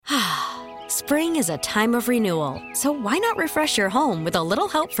Spring is a time of renewal, so why not refresh your home with a little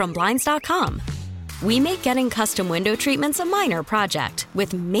help from Blinds.com? We make getting custom window treatments a minor project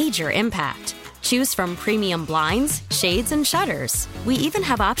with major impact. Choose from premium blinds, shades, and shutters. We even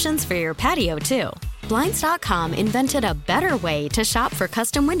have options for your patio, too. Blinds.com invented a better way to shop for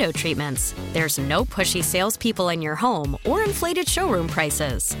custom window treatments. There's no pushy salespeople in your home or inflated showroom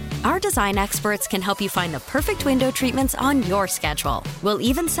prices. Our design experts can help you find the perfect window treatments on your schedule. We'll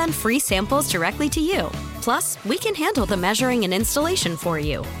even send free samples directly to you. Plus, we can handle the measuring and installation for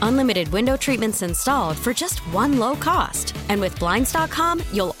you. Unlimited window treatments installed for just one low cost. And with Blinds.com,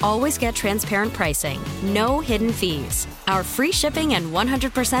 you'll always get transparent pricing. No hidden fees. Our free shipping and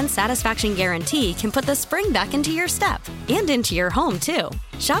 100% satisfaction guarantee can put the spring back into your step and into your home, too.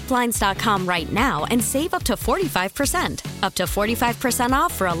 Shop Blinds.com right now and save up to 45%. Up to 45%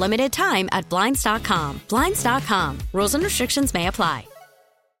 off for a limited time at Blinds.com. Blinds.com. Rules and restrictions may apply.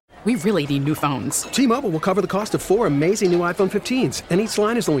 We really need new phones. T-Mobile will cover the cost of 4 amazing new iPhone 15s, and each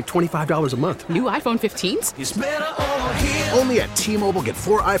line is only $25 a month. New iPhone 15s? It's better over here. Only at T-Mobile, get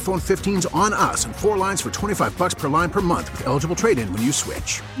 4 iPhone 15s on us and 4 lines for $25 per line per month with eligible trade-in when you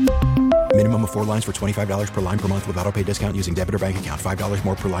switch. Minimum of 4 lines for $25 per line per month with autopay discount using debit or bank account. $5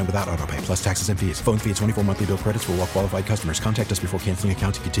 more per line without autopay, plus taxes and fees. Phone fee at 24 monthly bill credits for well-qualified customers. Contact us before canceling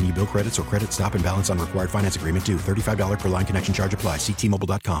account to continue bill credits or credit stop and balance on required finance agreement due. $35 per line connection charge applies. See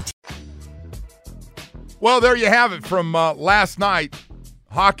T-Mobile.com. Well, there you have it from last night.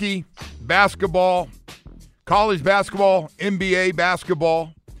 Hockey, basketball, college basketball, NBA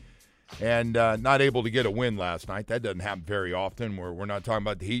basketball, and not able to get a win last night. That doesn't happen very often. We're not talking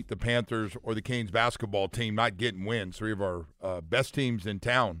about the Heat, the Panthers, or the Canes basketball team not getting wins. 3 of our best teams in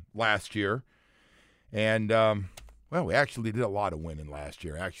town last year. And, well, we actually did a lot of winning last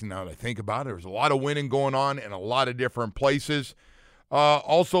year. Actually, now that I think about it, there was a lot of winning going on in a lot of different places.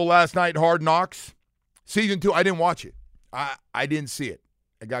 Also last night, Hard Knocks. Season 2, I didn't watch it. I didn't see it.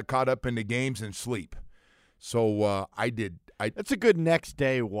 I got caught up in the games and sleep. So I did. That's a good next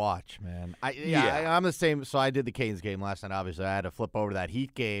day watch, man. I'm the same. So I did the Canes game last night. Obviously, I had to flip over to that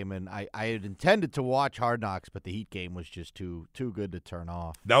Heat game, and I had intended to watch Hard Knocks, but the Heat game was just too good to turn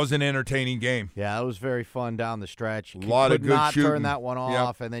off. That was an entertaining game. Yeah, it was very fun down the stretch. A lot of good not shooting. Turn that one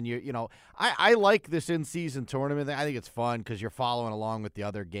off, and then I like this in-season tournament thing. I think it's fun because you're following along with the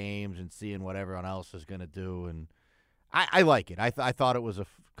other games and seeing what everyone else is going to do, and I like it. I thought it was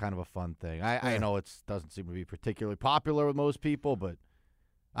kind of a fun thing. I know it doesn't seem to be particularly popular with most people, but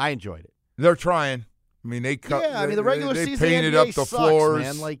I enjoyed it. They're trying. I mean, they cut. Yeah, I mean the regular they season painted NBA up the sucks, floors,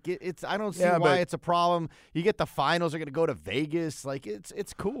 man. Like it's, I don't see why it's a problem. You get the finals are going to go to Vegas. Like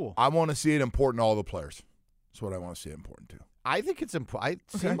it's cool. I want to see it important to all the players. That's what I want to see it important to. I think it's important.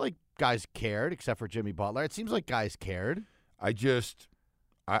 It seemed like guys cared, except for Jimmy Butler. It seems like guys cared. I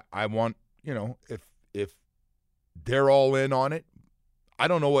want if they're all in on it. I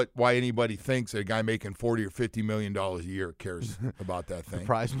don't know why anybody thinks that a guy making $40 or $50 million a year cares about that thing. The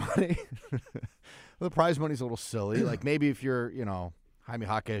prize money. Well, the prize money's a little silly. Like maybe if you're, Jaime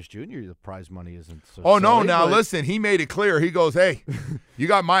Jaquez Jr., the prize money isn't so silly. No, now listen, he made it clear. He goes, hey, you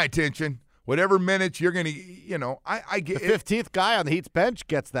got my attention. Whatever minutes you're going to, I get the 15th guy on the Heat's bench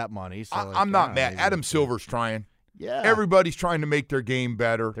gets that money. So I'm not mad. Adam Silver's trying. Yeah. Everybody's trying to make their game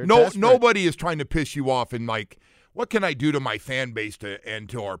better. Desperate. Nobody is trying to piss you off and what can I do to my fan base and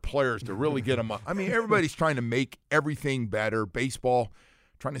to our players to really get them up? I mean, everybody's trying to make everything better. Baseball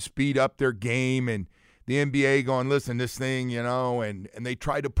trying to speed up their game, and the NBA going, listen, this thing, and they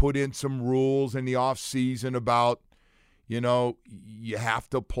try to put in some rules in the off season about, you have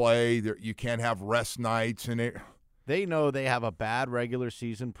to play. You can't have rest nights, and they know they have a bad regular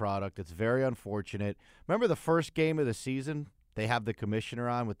season product. It's very unfortunate. Remember the first game of the season? They have the commissioner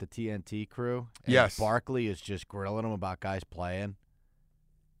on with the TNT crew. And yes. Barkley is just grilling them about guys playing.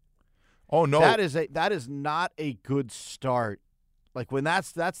 Oh, no. That is not a good start. Like when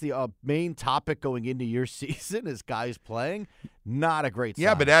that's the main topic going into your season is guys playing, not a great sign.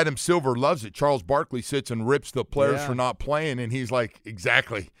 Yeah, but Adam Silver loves it. Charles Barkley sits and rips the players for not playing, and he's like,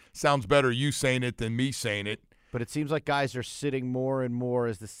 exactly. Sounds better you saying it than me saying it. But it seems like guys are sitting more and more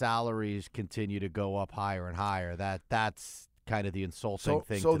as the salaries continue to go up higher and higher. That's kind of the insulting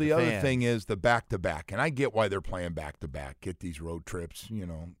thing. So to the other other thing is the back-to-back, and I get why they're playing back-to-back. Get these road trips,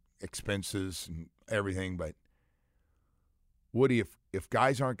 expenses and everything. But Woody, if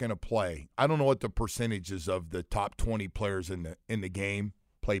guys aren't going to play, I don't know what the percentages of the top 20 players in the game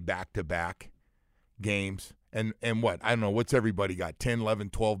play back-to-back games. And what? I don't know. What's everybody got? 10,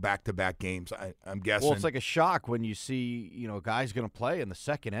 11, 12 back-to-back games, I'm guessing. Well, it's like a shock when you see, guys going to play in the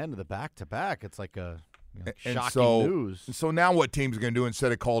second end of the back-to-back. It's like a shocking news. So now what team's going to do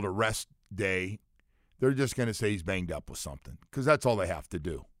instead of call it a rest day, they're just going to say he's banged up with something because that's all they have to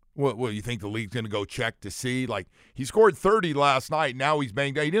do. Well, you think the league's going to go check to see? Like, he scored 30 last night. Now he's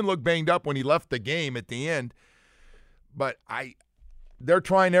banged up. He didn't look banged up when he left the game at the end. But they're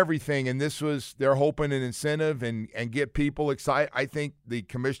trying everything, and they're hoping an incentive and get people excited. I think the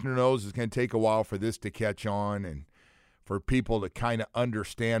commissioner knows it's going to take a while for this to catch on and for people to kind of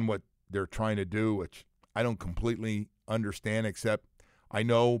understand what they're trying to do, which I don't completely understand, except I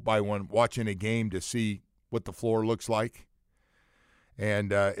know by watching a game to see what the floor looks like.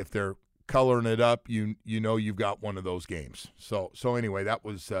 And if they're coloring it up, you know you've got one of those games. So anyway, that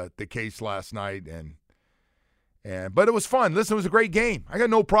was the case last night, but it was fun. Listen, it was a great game. I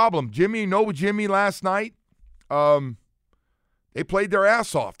got no problem. Jimmy last night. They played their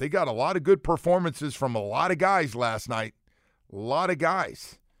ass off. They got a lot of good performances from a lot of guys last night. A lot of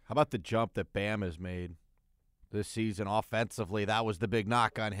guys. How about the jump that Bam has made this season offensively? That was the big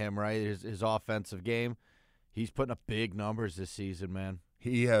knock on him, right? His offensive game. He's putting up big numbers this season, man.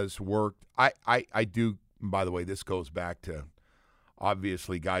 He has worked. I do, by the way, this goes back to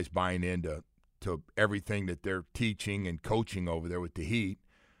obviously guys buying into everything that they're teaching and coaching over there with the Heat.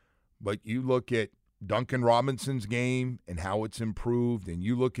 But you look at Duncan Robinson's game and how it's improved, and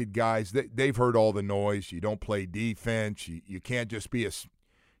you look at guys, they've heard all the noise. You don't play defense. You can't just be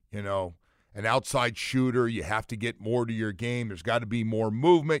an outside shooter. You have to get more to your game. There's got to be more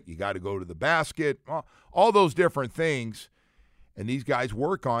movement. You got to go to the basket. All those different things. And these guys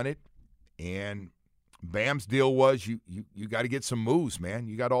work on it. And Bam's deal was you got to get some moves, man.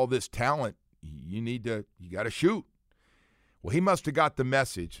 You got all this talent. You got to shoot. Well, he must have got the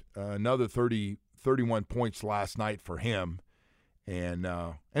message. Another 31 points last night for him. And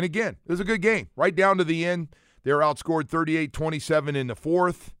again, it was a good game. Right down to the end, they were outscored 38-27 in the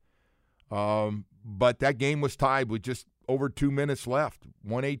fourth. But that game was tied with just over 2 minutes left.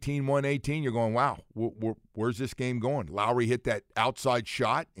 118. You're going, wow, where's this game going? Lowry hit that outside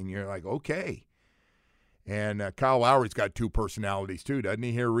shot, and you're like, okay. And Kyle Lowry's got two personalities too, doesn't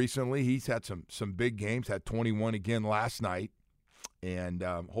he, here recently? He's had some big games, had 21 again last night, and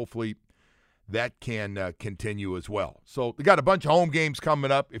hopefully that can continue as well. So they got a bunch of home games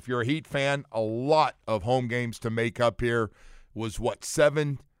coming up. If you're a Heat fan, a lot of home games to make up here. Was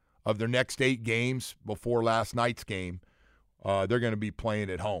 7 of their next 8 games before last night's game. They're going to be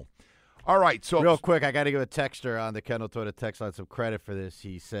playing at home. All right, so real quick, I got to give a texter on the Kendall Toyota text line some credit for this.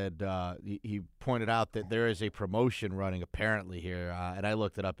 He said he pointed out that there is a promotion running apparently here, and I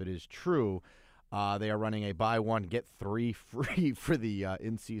looked it up. It is true. They are running a buy one get 3 free for the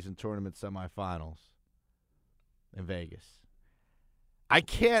in-season tournament semifinals in Vegas. I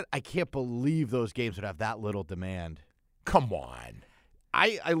can't believe those games would have that little demand. Come on.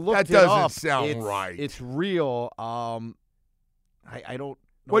 I looked that it up. Doesn't sound right. It's real. I don't.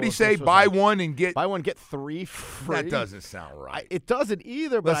 What do you say? Buy one get 3 free. That doesn't sound right. It doesn't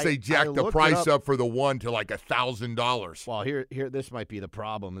either. But unless they jack the price up for the one to like $1,000. Well, here, this might be the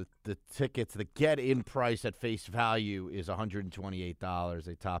problem. The tickets, the get-in price at face value is $128.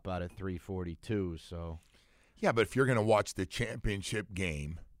 They top out at $342. So. Yeah, but if you're going to watch the championship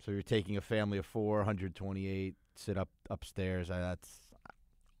game, so you're taking a family of 4, $128. Sit upstairs. That's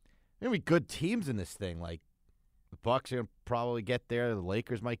maybe good teams in this thing. Like the Bucks are gonna probably get there. The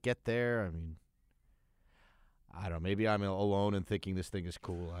Lakers might get there. I mean, I don't know. Maybe I'm alone in thinking this thing is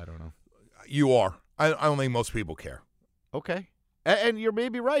cool. I don't know. You are. I don't think most people care. Okay, and you're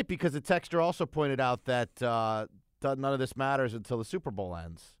maybe right because the texter also pointed out that none of this matters until the Super Bowl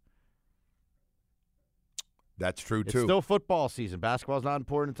ends. That's true, too. It's still football season. Basketball's not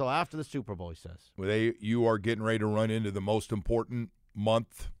important until after the Super Bowl, he says. Well, you are getting ready to run into the most important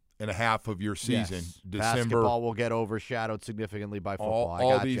month and a half of your season. Yes. December. Basketball will get overshadowed significantly by football.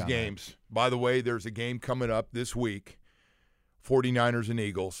 All these games. By the way, there's a game coming up this week, 49ers and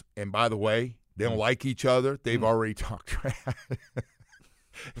Eagles. And by the way, they don't like each other. They've already talked trash.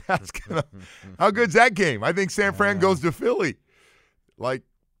 How good's that game? I think San Fran goes to Philly. Like,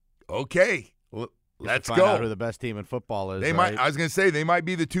 okay. Let's find go. Out who the best team in football is. They right? might. I was going to say they might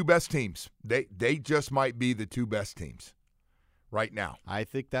be the two best teams. They just might be the two best teams right now. I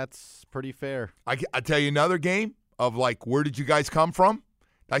think that's pretty fair. I tell you another game of like, where did you guys come from?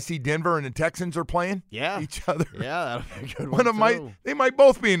 I see Denver and the Texans are playing each other. Yeah, that'll be a good one. They might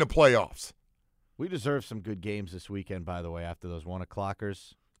both be in the playoffs. We deserve some good games this weekend, by the way. After those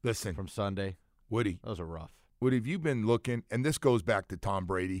 1:00'ers. Listen from Sunday, Woody. Those are rough. Woody, have you been looking? And this goes back to Tom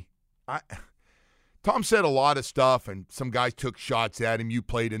Brady. Tom said a lot of stuff, and some guys took shots at him. You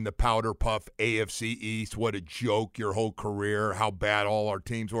played in the powder puff AFC East. What a joke your whole career, how bad all our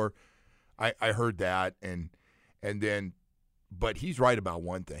teams were. I heard that, and then, but he's right about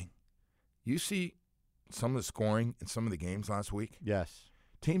one thing. You see some of the scoring in some of the games last week? Yes.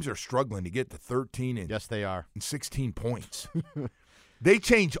 Teams are struggling to get to 13 and, yes, they are. and 16 points. They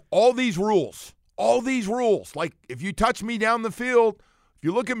change all these rules. All these rules. Like, if you touch me down the field, if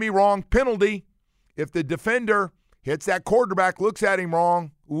you look at me wrong, penalty. If the defender hits that quarterback, looks at him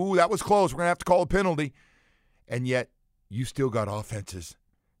wrong, ooh, that was close. We're going to have to call a penalty. And yet, you still got offenses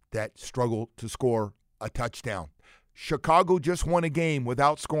that struggle to score a touchdown. Chicago just won a game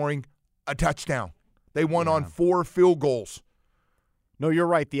without scoring a touchdown. They won on 4 field goals. No, you're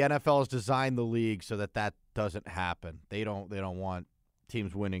right. The NFL has designed the league so that doesn't happen. They don't want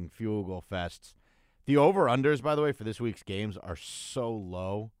teams winning field goal fests. The over-unders, by the way, for this week's games are so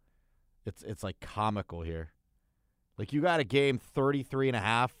low. It's like comical here. Like, you got a game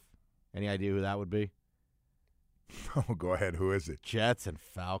 33.5. Any idea who that would be? Oh, go ahead. Who is it? Jets and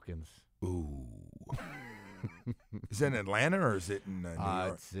Falcons. Ooh. Is it in Atlanta or is it in New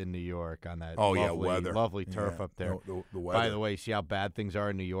York? It's in New York on that weather. lovely turf up there. The weather. By the way, see how bad things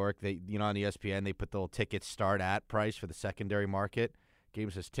are in New York? They, on ESPN, they put the little tickets start at price for the secondary market. Game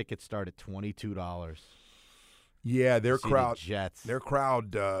says tickets start at $22. Yeah, their crowd. The Jets. Their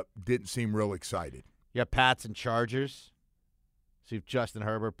crowd didn't seem real excited. Yeah, Pats and Chargers. See if Justin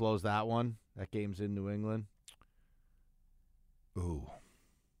Herbert blows that one. That game's in New England. Ooh.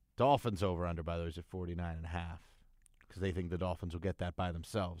 Dolphins over-under, by the way, is at 49.5 because they think the Dolphins will get that by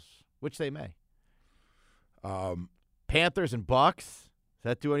themselves, which they may. Panthers and Bucks. Does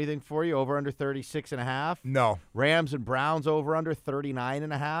that do anything for you? Over-under 36.5? No. Rams and Browns over-under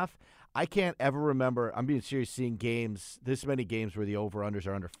 39.5? I can't ever remember, I'm being serious, seeing games, this many games where the over-unders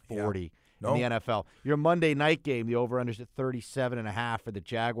are under 40 in the NFL. Your Monday night game, the over-unders at 37.5 for the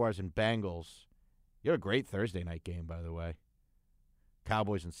Jaguars and Bengals. You had a great Thursday night game, by the way.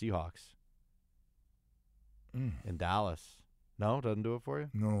 Cowboys and Seahawks in Dallas. No, doesn't do it for you?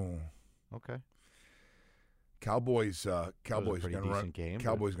 No. Okay. Cowboys gonna run. Game,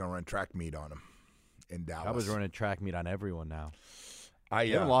 Cowboys gonna run track meet on them in Dallas. Cowboys running track meet on everyone now. They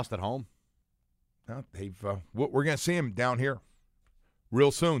haven't lost at home. No, they've. We're gonna see them down here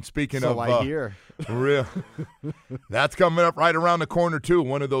real soon. Speaking of, I hear. Real. That's coming up right around the corner too.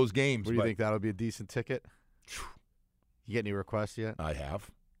 One of those games. What do you think? That'll be a decent ticket. You get any requests yet? I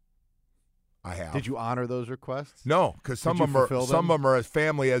have. Did you honor those requests? No, because some of them are as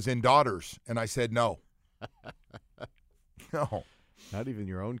family as in daughters, and I said no. No. Not even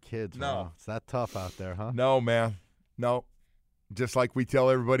your own kids. No. Wow. It's that tough out there, huh? No, man. No. Just like we tell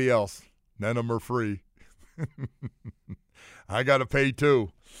everybody else, none of them are free. I got to pay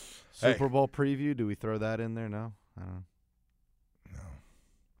too. Super Bowl preview, do we throw that in there? No? I don't know. No.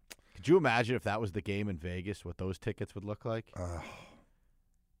 Could you imagine if that was the game in Vegas, what those tickets would look like?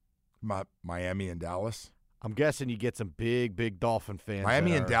 Miami and Dallas. I'm guessing you get some big Dolphin fans.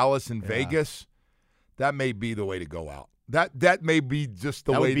 Miami and Dallas and Vegas, that may be the way to go out. That may be just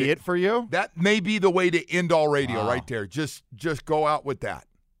the way. That would be it for you? That may be the way to end all radio right there. Just go out with that.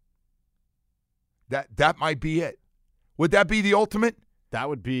 That might be it. Would that be the ultimate? That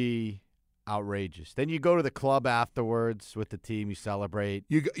would be outrageous. Then you go to the club afterwards with the team. You celebrate.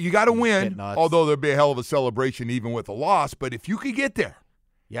 You got to win, although there'd be a hell of a celebration even with a loss. But if you could get there.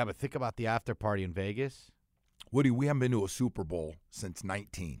 Yeah, but think about the after party in Vegas. Woody, we haven't been to a Super Bowl since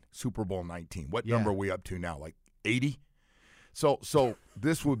 19. Super Bowl 19. What number are we up to now? Like 80? So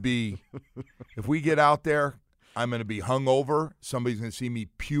this would be, if we get out there, I'm going to be hungover. Somebody's going to see me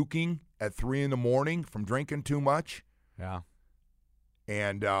puking at 3 a.m. from drinking too much. Yeah.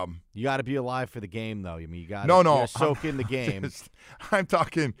 And you got to be alive for the game, though. I mean, you got to soak in the game. I'm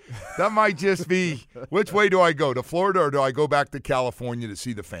talking, that might just be, which way do I go? To Florida or do I go back to California to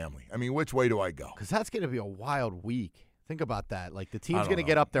see the family? I mean, which way do I go? Because that's going to be a wild week. Think about that. Like, the team's going to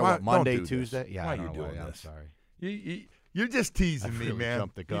get up there, Monday, Tuesday? Yeah, why are you doing this? I'm sorry. You're just teasing me, really man.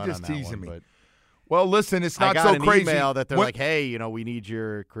 Jumped the gun You're just on that teasing one, me. Well, listen, it's not so crazy. I got an email that they're like, hey, we need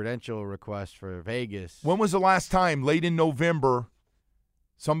your credential request for Vegas. When was the last time, late in November,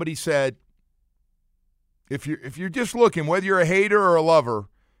 somebody said, if you're just looking, whether you're a hater or a lover,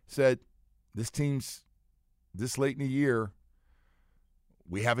 said, this team's this late in the year,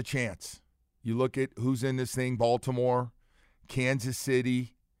 we have a chance. You look at who's in this thing, Baltimore, Kansas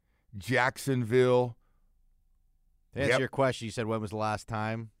City, Jacksonville. To answer your question, you said when was the last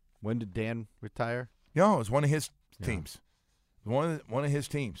time? When did Dan retire? No, it was one of his teams. One of his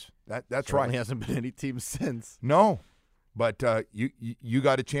teams. That's right. Certainly hasn't been any team since. No, but you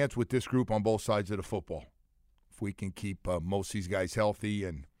got a chance with this group on both sides of the football. If we can keep most of these guys healthy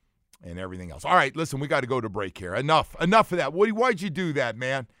and everything else. All right, listen, we got to go to break here. Enough of that. Woody, why'd you do that,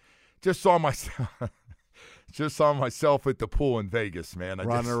 man? Just saw Just saw myself at the pool in Vegas, man.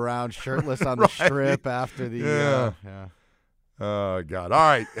 Running around shirtless on the strip after the yeah. Oh, God. All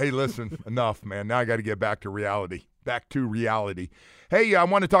right. Hey, listen, enough, man. Now I got to get back to reality. Hey, I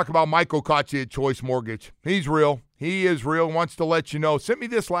want to talk about Michael Kotze at Choice Mortgage. He's real. He is real. Wants to let you know. Sent me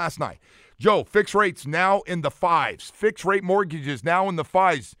this last night. Joe, fixed rates now in the 5s. Fixed rate mortgages now in the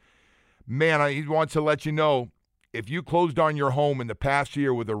 5s. Man, he wants to let you know, if you closed on your home in the past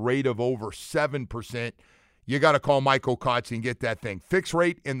year with a rate of over 7%, you got to call Michael Kotze and get that thing. Fixed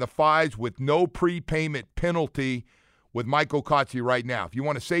rate in the 5s with no prepayment penalty with Michael Kotze right now. If you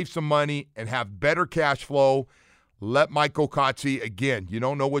want to save some money and have better cash flow, let Michael Kotze, again, you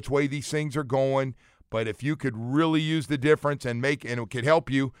don't know which way these things are going, but if you could really use the difference and it could help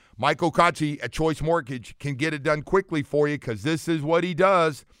you, Michael Kotze at Choice Mortgage can get it done quickly for you because this is what he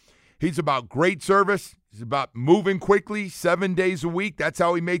does. He's about great service. He's about moving quickly 7 days a week. That's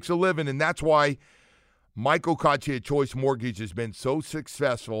how he makes a living, and that's why Michael Kotze at Choice Mortgage has been so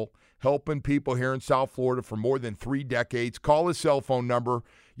successful helping people here in South Florida for more than 3 decades. Call his cell phone number.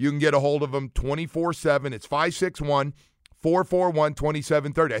 You can get a hold of him 24/7. It's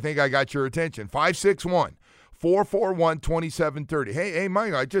 561-441-2730. I think I got your attention. 561-441-2730. Hey,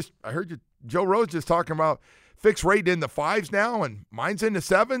 Mike, I heard you, Joe Rose just talking about fixed rate in the 5s now, and mine's in the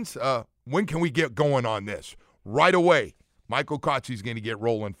 7s. When can we get going on this? Right away. Michael Kotze's going to get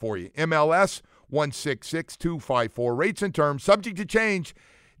rolling for you. MLS 166254. Rates and terms subject to change.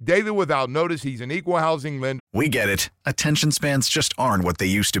 Daily without notice. He's an equal housing lender. We get it. Attention spans just aren't what they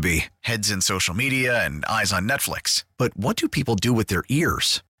used to be. Heads in social media and eyes on Netflix. But what do people do with their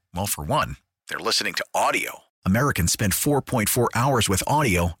ears? Well, for one, they're listening to audio. Americans spend 4.4 hours with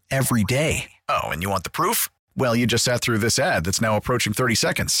audio every day. Oh, and you want the proof? Well, you just sat through this ad that's now approaching 30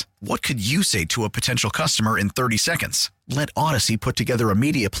 seconds. What could you say to a potential customer in 30 seconds? Let Odyssey put together a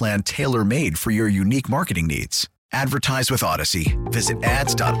media plan tailor-made for your unique marketing needs. Advertise with Odyssey. Visit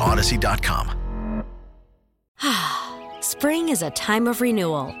ads.odyssey.com. Spring is a time of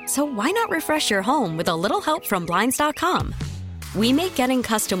renewal, so why not refresh your home with a little help from Blinds.com? We make getting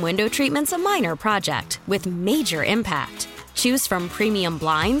custom window treatments a minor project with major impact. Choose from premium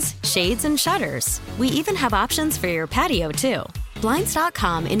blinds, shades, and shutters. We even have options for your patio, too.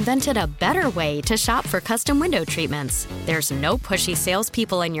 Blinds.com invented a better way to shop for custom window treatments. There's no pushy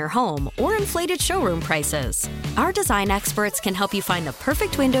salespeople in your home or inflated showroom prices. Our design experts can help you find the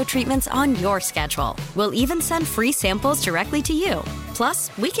perfect window treatments on your schedule. We'll even send free samples directly to you.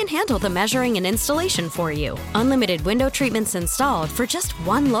 Plus, we can handle the measuring and installation for you. Unlimited window treatments installed for just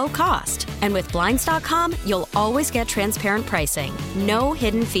one low cost. And with Blinds.com, you'll always get transparent pricing. No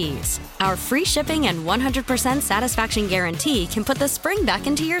hidden fees. Our free shipping and 100% satisfaction guarantee can put the spring back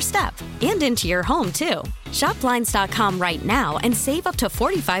into your step and into your home, too. Shop Blinds.com right now and save up to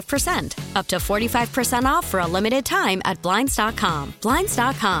 45%. Up to 45% off for a limited time at Blinds.com.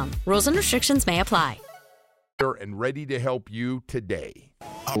 Blinds.com. Rules and restrictions may apply. And ready to help you today.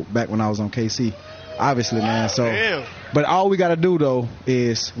 Back when I was on KC, obviously, man. So, but all we got to do, though,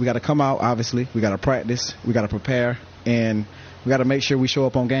 is we got to come out, obviously. We got to practice. We got to prepare. And we got to make sure we show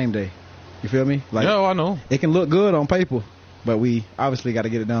up on game day. You feel me? Like, yeah, I know. It can look good on paper, but we obviously got to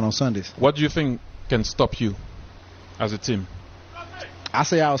get it done on Sundays. What do you think can stop you as a team? I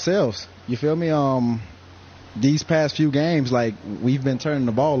say ourselves. You feel me? These past few games, like, we've been turning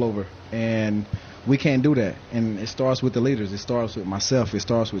the ball over, and we can't do that. And it starts with the leaders. It starts with myself. It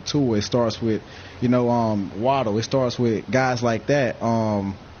starts with Tua. It starts with, Waddle. It starts with guys like that.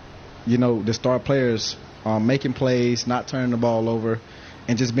 The star players making plays, not turning the ball over,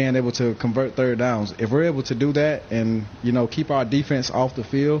 and just being able to convert third downs. If we're able to do that and, keep our defense off the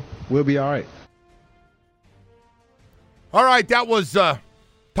field, we'll be all right. All right, that was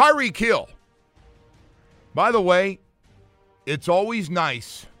Tyreek Hill. By the way, it's always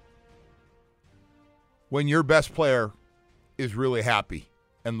nice when your best player is really happy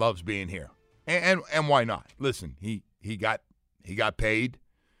and loves being here. And why not? Listen, he got paid.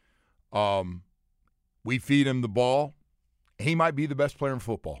 We feed him the ball. He might be the best player in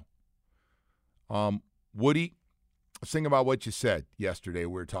football. Woody, let's think about what you said yesterday.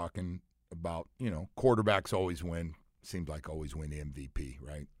 We were talking about, quarterbacks always win. Seems like always win the MVP,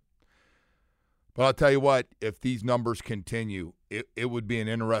 right? But I'll tell you what, if these numbers continue, it would be an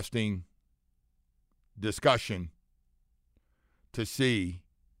interesting discussion to see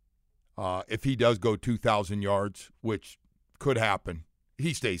if he does go 2,000 yards, which could happen.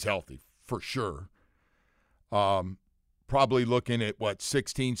 He stays healthy, for sure. Probably looking at,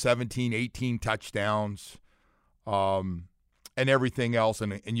 16, 17, 18 touchdowns and everything else.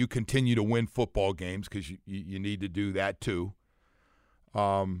 And you continue to win football games because you need to do that too.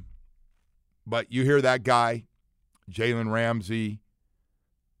 But you hear that guy, Jalen Ramsey,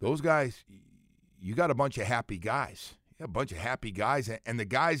 those guys, you got a bunch of happy guys. You got a bunch of happy guys. And the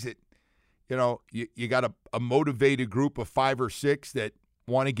guys that, you got a motivated group of 5 or 6 that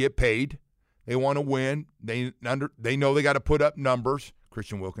want to get paid. They want to win. They know they got to put up numbers,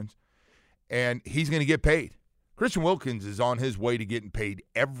 Christian Wilkins, and he's going to get paid. Christian Wilkins is on his way to getting paid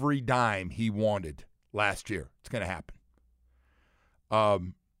every dime he wanted last year. It's going to happen.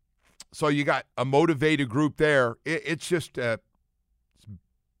 So you got a motivated group there. It's just it's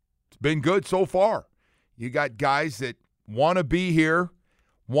been good so far. You got guys that want to be here,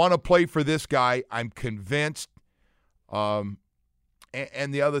 want to play for this guy. I'm convinced. And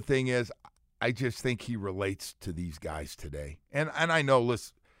the other thing is, I just think he relates to these guys today. And I know,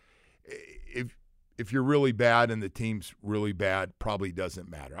 listen, if you're really bad and the team's really bad, probably doesn't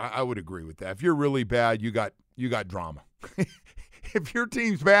matter. I would agree with that. If you're really bad, you got drama. If your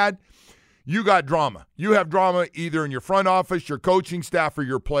team's bad, you got drama. You have drama either in your front office, your coaching staff, or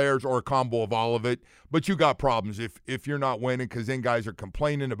your players, or a combo of all of it. But you got problems if you're not winning, because then guys are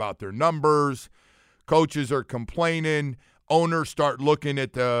complaining about their numbers. Coaches are complaining. Owners start looking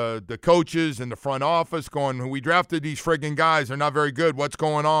at the coaches in the front office going, we drafted these friggin' guys. They're not very good. What's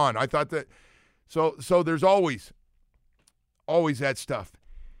going on? I thought that. So there's always that stuff.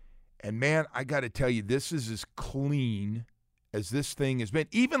 And, man, I got to tell you, this is as clean as this thing has been.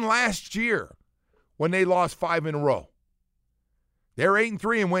 Even last year when they lost 5 in a row. They're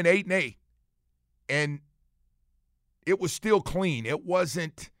 8-3 and went 8-8. And it was still clean. It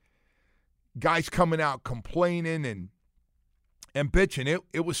wasn't guys coming out complaining and bitching.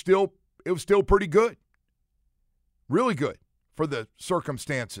 It was still pretty good. Really good for the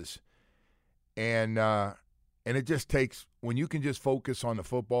circumstances. And it just takes, when you can just focus on the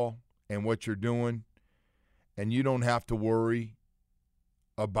football and what you're doing, and you don't have to worry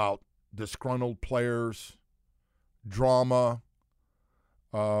about disgruntled players, drama,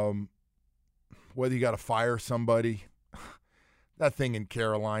 whether you got to fire somebody. That thing in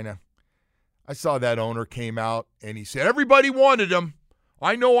Carolina, I saw that owner came out and he said, everybody wanted him.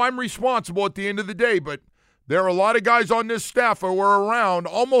 I know I'm responsible at the end of the day, but there are a lot of guys on this staff who were around,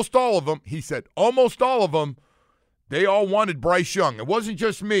 almost all of them. He said, almost all of them, they all wanted Bryce Young. It wasn't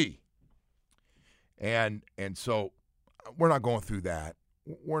just me. And so we're not going through that.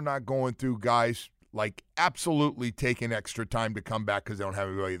 We're not going through guys like absolutely taking extra time to come back because they don't have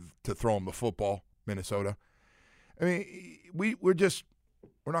anybody to throw them the football, Minnesota. I mean, we're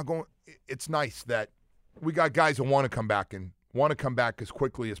not going. It's nice that we got guys who want to come back and want to come back as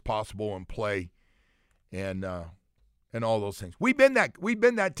quickly as possible and play, and all those things. We've been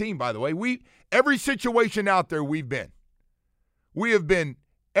that team, by the way. Every situation out there we've been. We have been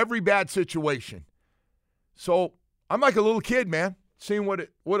every bad situation. So I'm like a little kid, man, seeing what it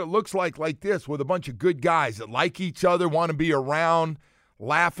looks like this with a bunch of good guys that like each other, want to be around,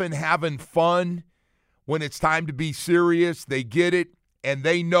 laughing, having fun. When it's time to be serious, they get it, and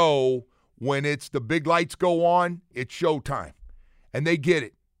they know when it's the big lights go on, it's showtime. And they get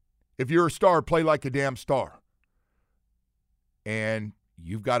it. If you're a star, play like a damn star. And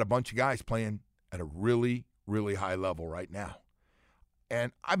you've got a bunch of guys playing at a really, really high level right now.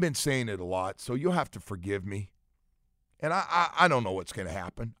 And I've been saying it a lot, so you'll have to forgive me. And I don't know what's going to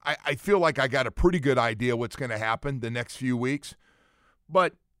happen. I feel like I got a pretty good idea what's going to happen the next few weeks.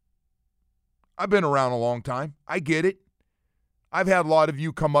 But I've been around a long time. I get it. I've had a lot of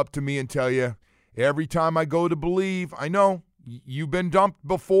you come up to me and tell you, every time I go to Believe, I know you've been dumped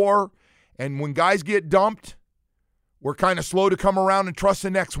before. And when guys get dumped, we're kind of slow to come around and trust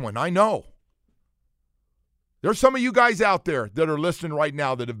the next one. I know. There's some of you guys out there that are listening right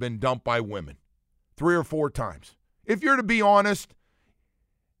now that have been dumped by women 3 or 4 times. If you're to be honest,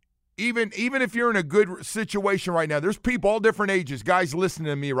 even if you're in a good situation right now, there's people all different ages, guys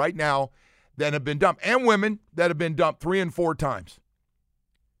listening to me right now that have been dumped, and women that have been dumped 3 and 4 times.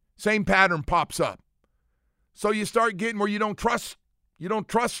 Same pattern pops up. So you start getting where you don't trust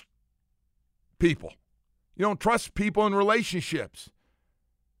people. You don't trust people in relationships.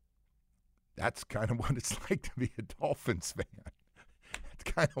 That's kind of what it's like to be a Dolphins fan. That's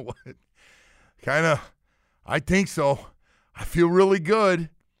kind of what I think so. I feel really good.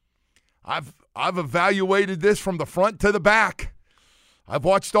 I've evaluated this from the front to the back. I've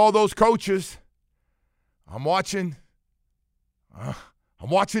watched all those coaches. I'm watching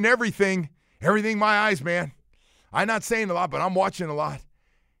everything my eyes, man. I'm not saying a lot, but I'm watching a lot.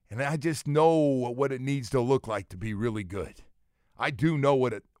 And I just know what it needs to look like to be really good. I do know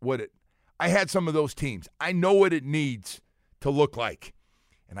what it I had some of those teams. I know what it needs to look like.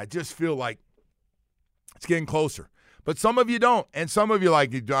 And I just feel like it's getting closer. But some of you don't. And some of you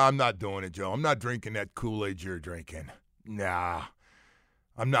like, I'm not doing it, Joe. I'm not drinking that Kool-Aid you're drinking. Nah,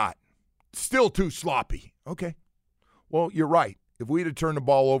 I'm not. Still too sloppy. Okay. Well, you're right. If we'd have turned the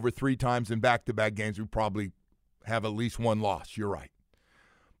ball over 3 times in back-to-back games, we'd probably have at least one loss. You're right.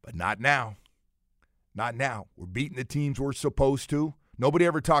 But not now. Not now. We're beating the teams we're supposed to. Nobody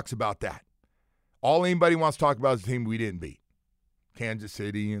ever talks about that. All anybody wants to talk about is the team we didn't beat. Kansas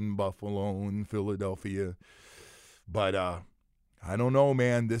City and Buffalo and Philadelphia. But I don't know,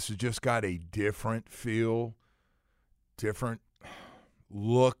 man. This has just got a different feel, different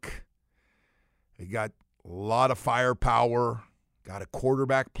look. They got a lot of firepower. Got a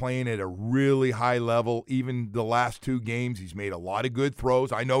quarterback playing at a really high level. Even the last 2 games, he's made a lot of good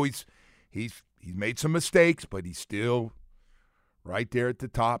throws. I know he's made some mistakes, but he's still right there at the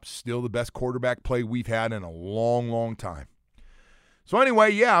top. Still the best quarterback play we've had in a long, long time. So anyway,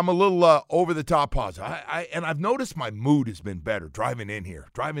 yeah, I'm a little over the top positive. And I've noticed my mood has been better driving in here,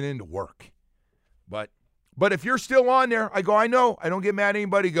 driving into work. But if you're still on there, I go, I know. I don't get mad at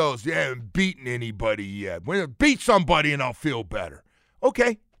anybody. Goes, yeah, I haven't beaten anybody yet. We're gonna beat somebody and I'll feel better.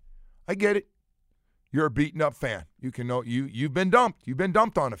 Okay, I get it. You're a beaten up fan. You can know you've been dumped. You've been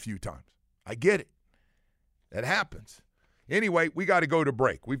dumped on a few times. I get it. That happens. Anyway, we got to go to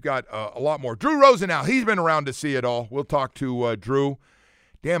break. We've got a lot more. Drew Rosenau, he's been around to see it all. We'll talk to Drew.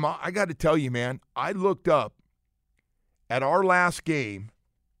 Damn, I got to tell you, man, I looked up at our last game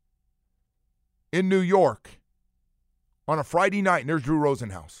in New York on a Friday night, and there's Drew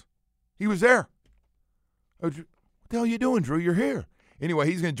Rosenhaus. He was there. What the hell are you doing, Drew? You're here.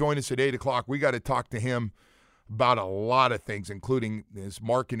 Anyway, he's going to join us at 8 o'clock. We got to talk to him about a lot of things, including his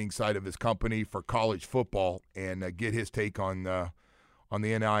marketing side of his company for college football, and get his take on the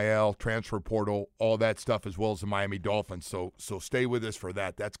NIL, transfer portal, all that stuff, as well as the Miami Dolphins. So stay with us for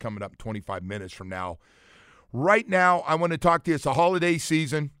that. That's coming up 25 minutes from now. Right now, I want to talk to you. It's a holiday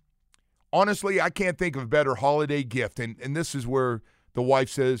season. Honestly, I can't think of a better holiday gift. And this is where the wife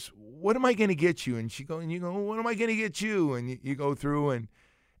says, what am I going to get you? And you go, what am I going to get you? And you go through and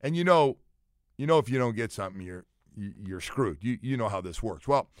you know if you don't get something, you're screwed. You know how this works.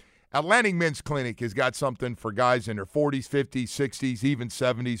 Well, Atlantic Men's Clinic has got something for guys in their 40s, 50s, 60s, even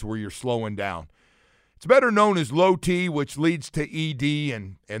 70s where you're slowing down. It's better known as low T, which leads to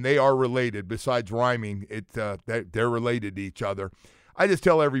ED, and they are related. Besides rhyming, they're related to each other. I just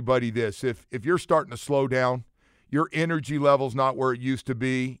tell everybody this. If you're starting to slow down, your energy level's not where it used to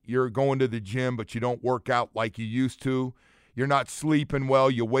be, you're going to the gym but you don't work out like you used to, you're not sleeping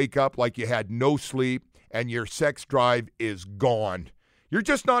well, you wake up like you had no sleep, and your sex drive is gone. You're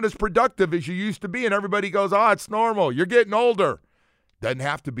just not as productive as you used to be, and everybody goes, it's normal. You're getting older. Doesn't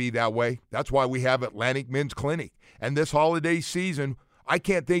have to be that way. That's why we have Atlantic Men's Clinic. And this holiday season, I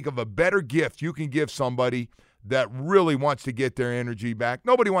can't think of a better gift you can give somebody that really wants to get their energy back.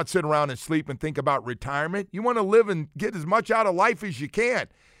 Nobody wants to sit around and sleep and think about retirement. You want to live and get as much out of life as you can.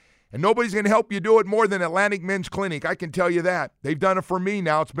 And nobody's going to help you do it more than Atlantic Men's Clinic. I can tell you that. They've done it for me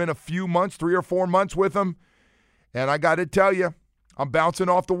now. It's been a few months, 3 or 4 months with them. And I got to tell you, I'm bouncing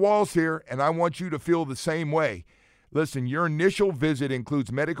off the walls here, and I want you to feel the same way. Listen, your initial visit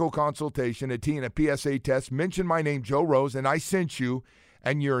includes medical consultation, a T and a PSA test. Mention my name, Joe Rose, and I sent you.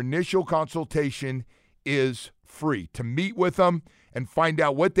 And your initial consultation is free. To meet with them and find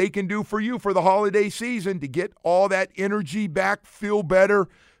out what they can do for you for the holiday season to get all that energy back, feel better,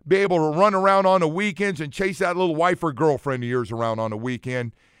 be able to run around on the weekends and chase that little wife or girlfriend of yours around on the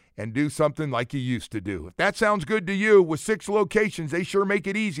weekend and do something like you used to do. If that sounds good to you, with 6 locations, they sure make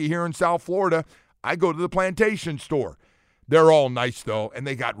it easy here in South Florida. I go to the Plantation store. They're all nice, though, and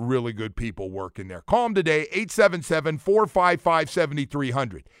they got really good people working there. Call them today,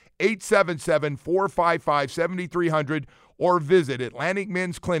 877-455-7300. 877-455-7300, or visit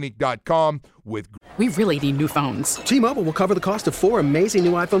AtlanticMen'sClinic.com with. We really need new phones. T-Mobile will cover the cost of 4 amazing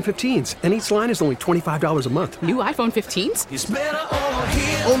new iPhone 15s, and each line is only $25 a month. New iPhone 15s? It's better over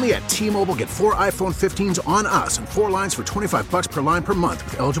here. Only at T-Mobile, get 4 iPhone 15s on us and 4 lines for $25 per line per month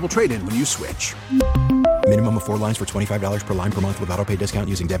with eligible trade-in when you switch. Minimum of 4 lines for $25 per line per month with autopay discount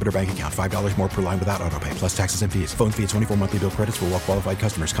using debit or bank account. $5 more per line without autopay, plus taxes and fees. Phone fee at 24 monthly bill credits for well-qualified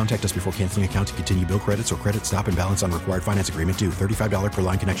customers. Contact us before canceling account to continue bill credits or credit stop and balance on required finance agreement due. $35 per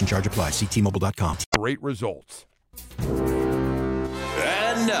line connection charge applies. See T-Mobile.com. Great results.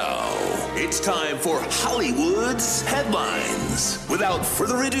 And now, it's time for Hollywood's headlines. Without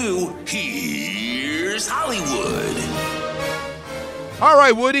further ado, here's Hollywood. All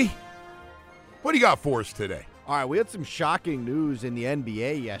right, Woody. What do you got for us today? All right, we had some shocking news in the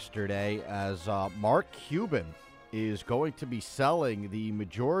NBA yesterday as Mark Cuban is going to be selling the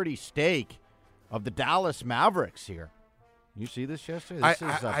majority stake of the Dallas Mavericks here. You see this yesterday?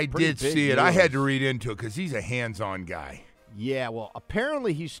 I did see it. I had to read into it because he's a hands-on guy. Yeah, well,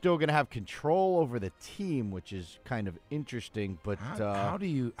 apparently he's still going to have control over the team, which is kind of interesting. But how do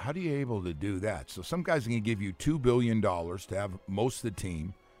you able to do that? So some guys are going to give you $2 billion to have most of the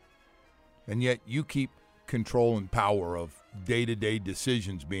team, and yet you keep control and power of day-to-day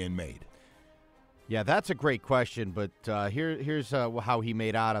decisions being made. Yeah, that's a great question. But here's how he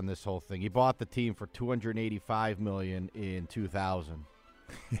made out on this whole thing. He bought the team for $285 million in 2000.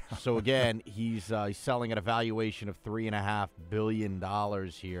 Yeah. So again, he's selling at a valuation of $3.5 billion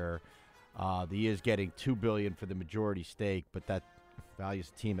here. He is getting $2 billion for the majority stake, but that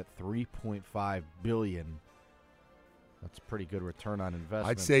values the team at $3.5 billion. That's a pretty good return on investment.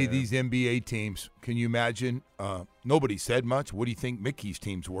 I'd say there. These NBA teams. Can you imagine? Nobody said much. What do you think Mickey's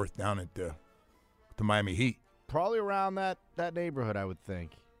team's worth down at the Miami Heat? Probably around that neighborhood, I would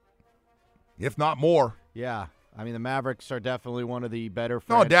think, if not more. Yeah. I mean, the Mavericks are definitely one of the better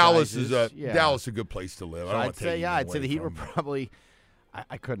franchises. No, Dallas is a good place to live. So I'd say the Heat were probably.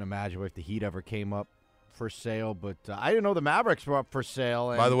 I couldn't imagine if the Heat ever came up for sale, but I didn't know the Mavericks were up for sale.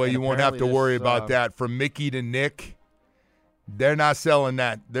 By the way, you won't have to worry about that. From Mickey to Nick, they're not selling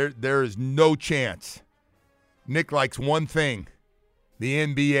that. There is no chance. Nick likes one thing: the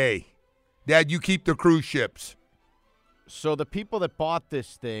NBA. Dad, you keep the cruise ships. So the people that bought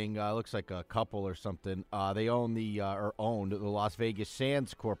this thing, looks like a couple or something, they owned the Las Vegas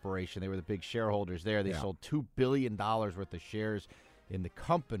Sands Corporation. They were the big shareholders there. They sold $2 billion worth of shares in the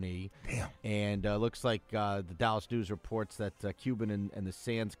company. Damn. And looks like the Dallas News reports that Cuban and the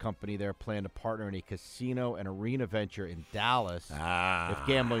Sands Company there plan to partner in a casino and arena venture in Dallas if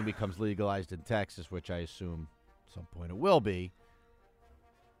gambling becomes legalized in Texas, which I assume at some point it will be.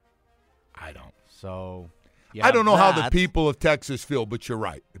 I don't. So... I don't know how the people of Texas feel, but you're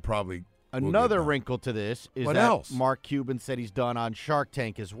right. It probably another wrinkle to this is what that else? Mark Cuban said he's done on Shark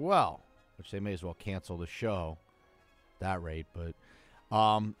Tank as well, which they may as well cancel the show at that rate. But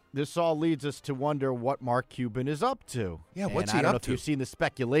this all leads us to wonder what Mark Cuban is up to. Yeah, what's he up to? I don't know if you've seen the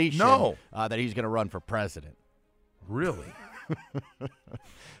speculation that he's going to run for president. Really?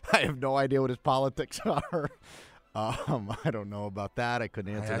 I have no idea what his politics are. I don't know about that. I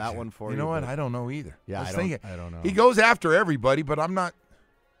couldn't answer that one for you. You know what? I don't know either. Yeah, I don't know. He goes after everybody, but I'm not.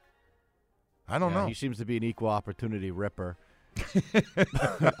 I don't know. He seems to be an equal opportunity ripper.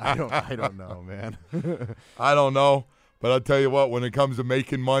 I don't know, man. I don't know, but I'll tell you what. When it comes to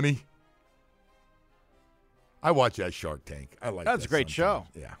making money, I watch that Shark Tank. I like that's a great sometimes.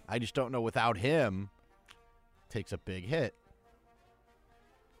 show. Yeah, I just don't know. Without him, takes a big hit.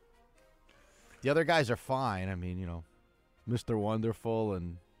 The other guys are fine. I mean, Mr. Wonderful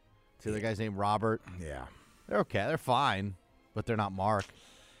and the other guy's named Robert. Yeah. They're okay. They're fine, but they're not Mark.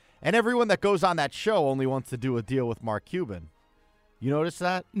 And everyone that goes on that show only wants to do a deal with Mark Cuban. You notice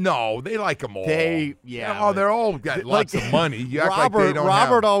that? No, they like them all. They're all got lots of money. You act like they don't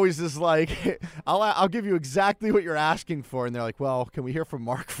Robert always is like, I'll give you exactly what you're asking for. And they're like, well, can we hear from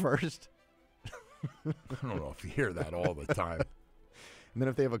Mark first? I don't know if you hear that all the time. And then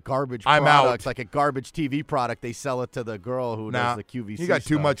if they have a garbage I'm product, out. like a garbage TV product, they sell it to the girl who does the QVC You got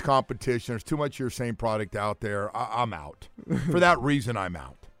too stuff. much competition. There's too much of your same product out there. I'm out. For that reason, I'm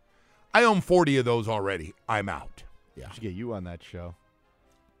out. I own 40 of those already. I'm out. Yeah. I should get you on that show.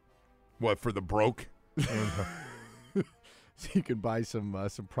 What, for the broke? So you can buy some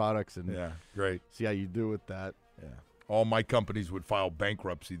products and great. See how you do with that. Yeah. All my companies would file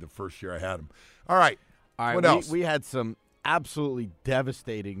bankruptcy the first year I had them. All right. All right. What else? We had some absolutely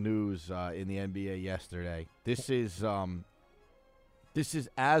devastating news in the NBA yesterday. This is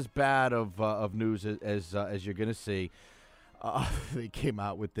as bad of news as you're going to see. They came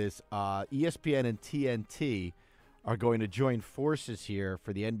out with this. ESPN and TNT are going to join forces here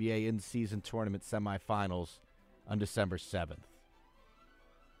for the NBA in-season tournament semifinals on December 7th,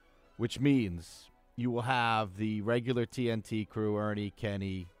 which means you will have the regular TNT crew, Ernie,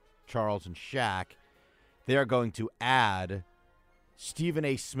 Kenny, Charles, and Shaq. They are going to add Stephen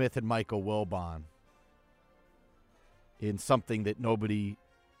A. Smith and Michael Wilbon in something that nobody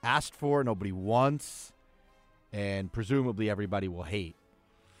asked for, nobody wants, and presumably everybody will hate.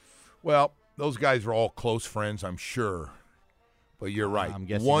 Well, those guys are all close friends, I'm sure. But you're right. I'm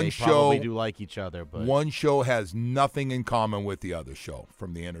guessing they probably do like each other. But one show has nothing in common with the other show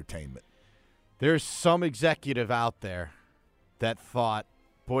from the entertainment. There's some executive out there that thought,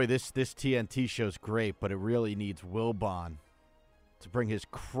 boy, this TNT show's great, but it really needs Wilbon to bring his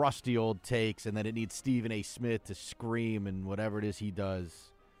crusty old takes, and then it needs Stephen A. Smith to scream and whatever it is he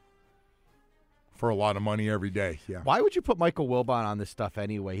does. for a lot of money every day. Yeah. Why would you put Michael Wilbon on this stuff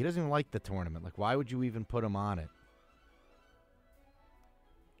anyway? He doesn't even like the tournament. Like, why would you even put him on it?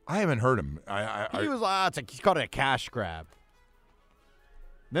 I haven't heard him. He was he's called it a cash grab.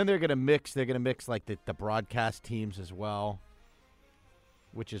 Then they're gonna mix like the broadcast teams as well,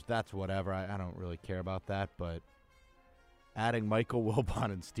 that's whatever. I don't really care about that, but adding Michael Wilbon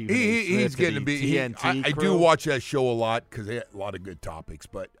and Stephen he's getting to be. TNT I do watch that show a lot because they had a lot of good topics,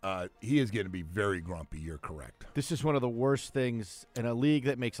 but he is going to be very grumpy. You're correct. This is one of the worst things in a league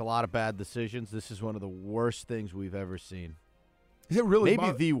that makes a lot of bad decisions. This is one of the worst things we've ever seen. Is it really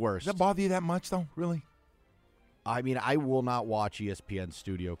maybe the worst? Does that bother you that much, though? Really? I mean, I will not watch ESPN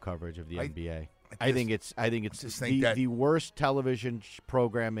studio coverage of the NBA. I think it's the worst television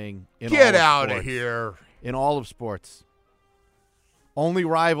programming in all of sports. Get out of here. In all of sports. Only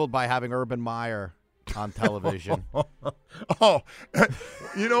rivaled by having Urban Meyer on television. Oh,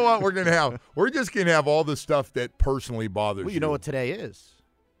 you know what we're going to have? We're just going to have all the stuff that personally bothers you. Well, you know what today is?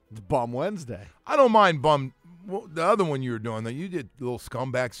 It's Bum Wednesday. I don't mind Bum. Well, the other one you were doing, you did little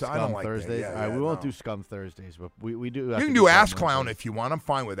scumbag. So I don't like Thursdays. That. All right, we won't do Scum Thursdays, but we do. You can do Ass Clown if you want. I'm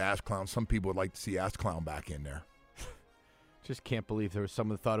fine with Ass Clown. Some people would like to see Ass Clown back in there. Just can't believe there was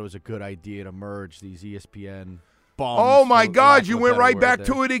someone that thought it was a good idea to merge these ESPN bums. Oh, my God, you went right back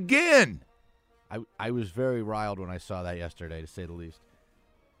to it again. I was very riled when I saw that yesterday, to say the least.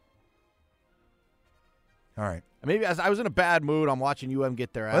 All right. Maybe I was in a bad mood. I'm watching UM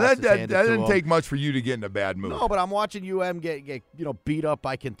get their asses handed to them. That didn't take much for you to get in a bad mood. No, but I'm watching UM get beat up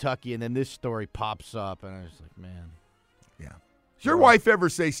by Kentucky, and then this story pops up, and I was like, man. Yeah. Does your wife ever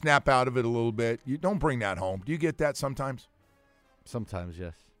say snap out of it a little bit? You don't bring that home. Do you get that sometimes? Sometimes,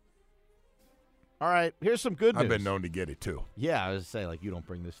 yes. All right, here's some good news. I've been known to get it, too. Yeah, I was say, you don't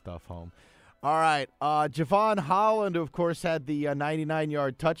bring this stuff home. All right, Javon Holland, who, of course, had the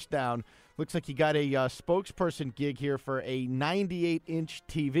 99-yard touchdown. Looks like he got a spokesperson gig here for a 98-inch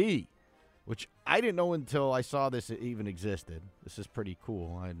TV, which I didn't know until I saw this even existed. This is pretty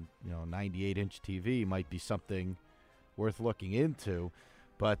cool. 98-inch TV might be something worth looking into.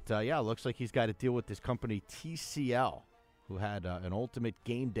 But, it looks like he's got to deal with this company TCL, who had an ultimate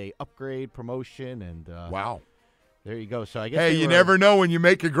game day upgrade promotion. And wow. There you go. So I guess hey, you never know when you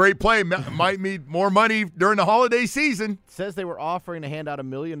make a great play. Might need more money during the holiday season. It says they were offering to hand out $1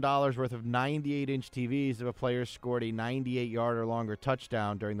 million worth of 98-inch TVs if a player scored a 98-yard or longer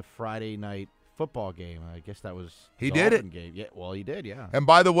touchdown during the Friday night football game. I guess that was he did it. Game. Yeah, well, he did, yeah. And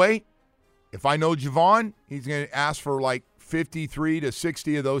by the way, if I know Javon, he's going to ask for like 53 to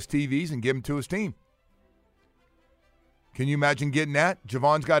 60 of those TVs and give them to his team. Can you imagine getting that?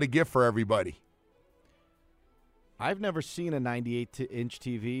 Javon's got a gift for everybody. I've never seen a 98-inch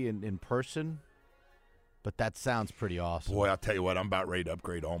TV in person, but that sounds pretty awesome. Boy, I'll tell you what, I'm about ready to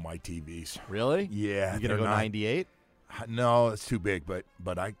upgrade all my TVs. Really? Yeah. You going to go 98? No, it's too big, but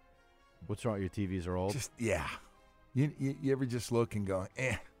I... What's wrong? Your TVs are old? Just, yeah. You ever just look and go,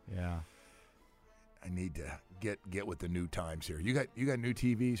 Yeah. I need to get with the new times here. You got new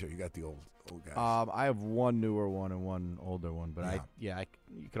TVs or you got the old guys? I have one newer one and one older one, but you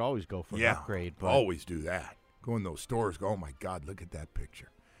could always go for an upgrade. But always do that. Go in those stores, go, oh, my God, look at that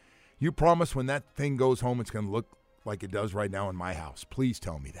picture. You promise when that thing goes home it's going to look like it does right now in my house. Please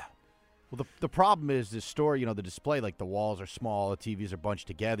tell me that. Well, the problem is this store, the display, like the walls are small, the TVs are bunched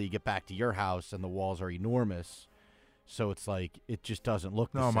together. You get back to your house and the walls are enormous. So it's like it just doesn't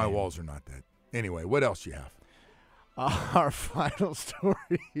look the same. No, my walls are not that. Anyway, what else you have? Our final story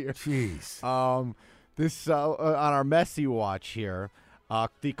here. Jeez. This on our Messi watch here,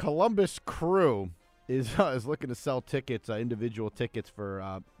 the Columbus Crew is looking to sell tickets, individual tickets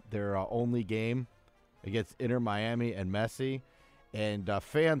for their only game against Inter Miami and Messi. And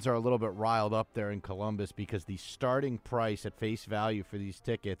fans are a little bit riled up there in Columbus because the starting price at face value for these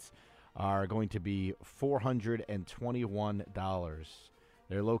tickets are going to be $421.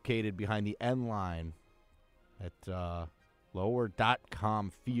 They're located behind the end line at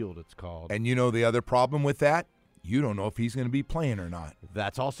Lower.com Field, it's called. And you know the other problem with that? You don't know if he's going to be playing or not.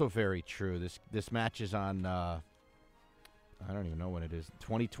 That's also very true. This match is on, I don't even know when it is,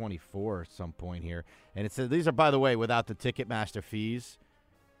 2024 at some point here. And it says these are, by the way, without the Ticketmaster fees,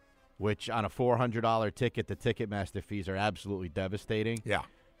 which on a $400 ticket, the Ticketmaster fees are absolutely devastating. Yeah.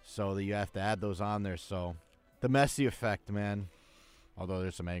 So you have to add those on there. So the Messi effect, man. Although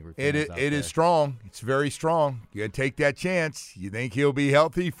there's some angry fans out there. It is strong. It's very strong. You got to take that chance. You think he'll be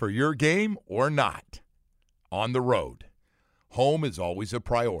healthy for your game or not? On the road. Home is always a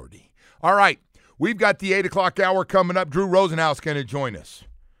priority. All right. We've got the 8 o'clock hour coming up. Drew Rosenhaus going to join us.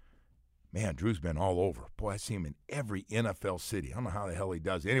 Man, Drew's been all over. Boy, I see him in every NFL city. I don't know how the hell he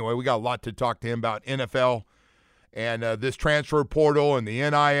does it. Anyway, we got a lot to talk to him about NFL and this transfer portal and the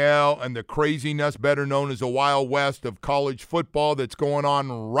NIL and the craziness, better known as the Wild West of college football that's going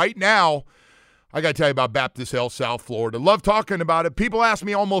on right now. I got to tell you about Baptist Health, South Florida. Love talking about it. People ask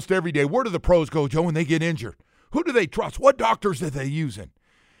me almost every day, where do the pros go, Joe, when they get injured? Who do they trust? What doctors are they using?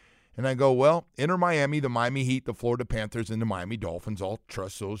 And I go, well, Inter Miami, the Miami Heat, the Florida Panthers, and the Miami Dolphins all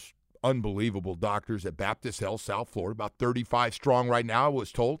trust those unbelievable doctors at Baptist Health, South Florida. About 35 strong right now, I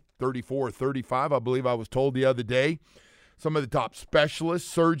was told. 34 or 35, I believe I was told the other day. Some of the top specialists,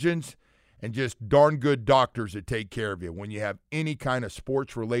 surgeons, and just darn good doctors that take care of you. When you have any kind of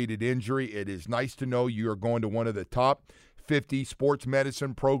sports-related injury, it is nice to know you are going to one of the top 50 sports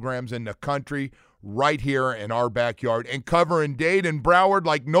medicine programs in the country right here in our backyard and covering Dade and Broward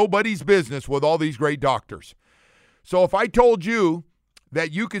like nobody's business with all these great doctors. So if I told you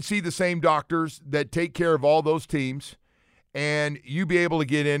that you could see the same doctors that take care of all those teams and you be able to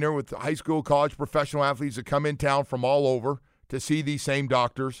get in there with the high school, college, professional athletes that come in town from all over to see these same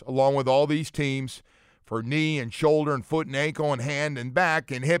doctors, along with all these teams for knee and shoulder and foot and ankle and hand and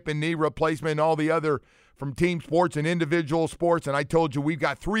back and hip and knee replacement and all the other from team sports and individual sports. And I told you we've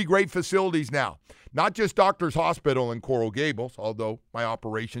got 3 great facilities now, not just Doctors Hospital in Coral Gables, although my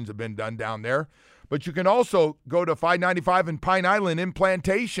operations have been done down there, but you can also go to 595 in Pine Island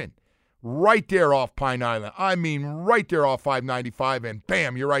Implantation, right there off Pine Island. I mean, right there off 595, and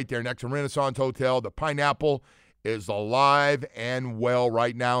bam, you're right there next to Renaissance Hotel. The Pineapple is alive and well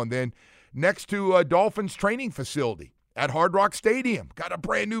right now. And then next to Dolphins training facility at Hard Rock Stadium. Got a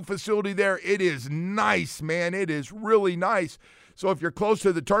brand new facility there. It is nice, man. It is really nice. So if you're close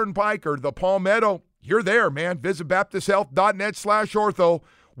to the Turnpike or the Palmetto, you're there, man. Visit baptisthealth.net/ortho.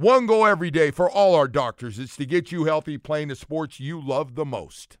 One goal every day for all our doctors is to get you healthy playing the sports you love the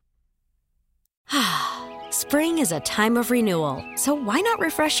most. Spring is a time of renewal, so why not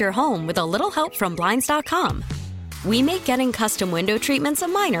refresh your home with a little help from Blinds.com? We make getting custom window treatments a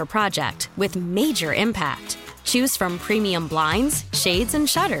minor project with major impact. Choose from premium blinds, shades, and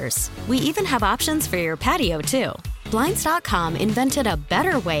shutters. We even have options for your patio, too. Blinds.com invented a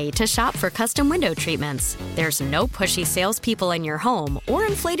better way to shop for custom window treatments. There's no pushy salespeople in your home or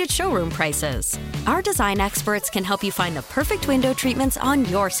inflated showroom prices. Our design experts can help you find the perfect window treatments on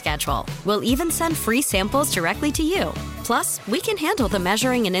your schedule. We'll even send free samples directly to you. Plus, we can handle the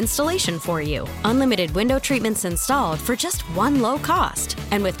measuring and installation for you. Unlimited window treatments installed for just one low cost.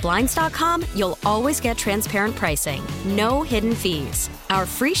 And with Blinds.com, you'll always get transparent pricing. No hidden fees. Our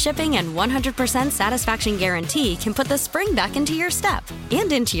free shipping and 100% satisfaction guarantee can put the spring back into your step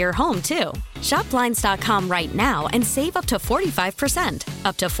and into your home, too. Shop Blinds.com right now and save up to 45%.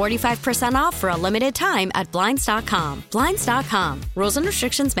 Up to 45% off for a limited time at Blinds.com. Blinds.com. Rules and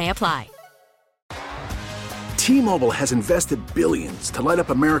restrictions may apply. T-Mobile has invested billions to light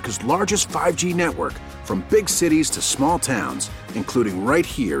up America's largest 5G network, from big cities to small towns, including right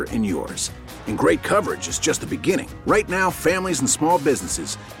here in yours. And great coverage is just the beginning. Right now, families and small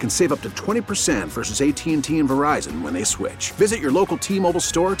businesses can save up to 20% versus AT&T and Verizon when they switch. Visit your local T-Mobile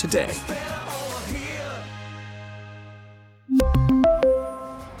store today.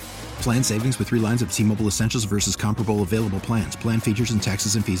 Plan savings with 3 lines of T-Mobile Essentials versus comparable available plans. Plan features and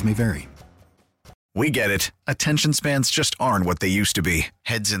taxes and fees may vary. We get it. Attention spans just aren't what they used to be.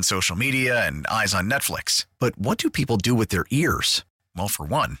 Heads in social media and eyes on Netflix. But what do people do with their ears? Well, for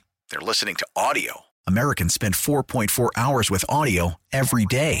one, they're listening to audio. Americans spend 4.4 hours with audio every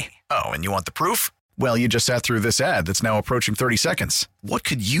day. Oh, and you want the proof? Well, you just sat through this ad that's now approaching 30 seconds. What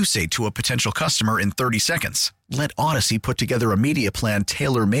could you say to a potential customer in 30 seconds? Let Odyssey put together a media plan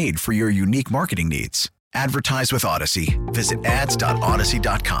tailor-made for your unique marketing needs. Advertise with Odyssey. Visit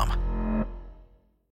ads.odyssey.com.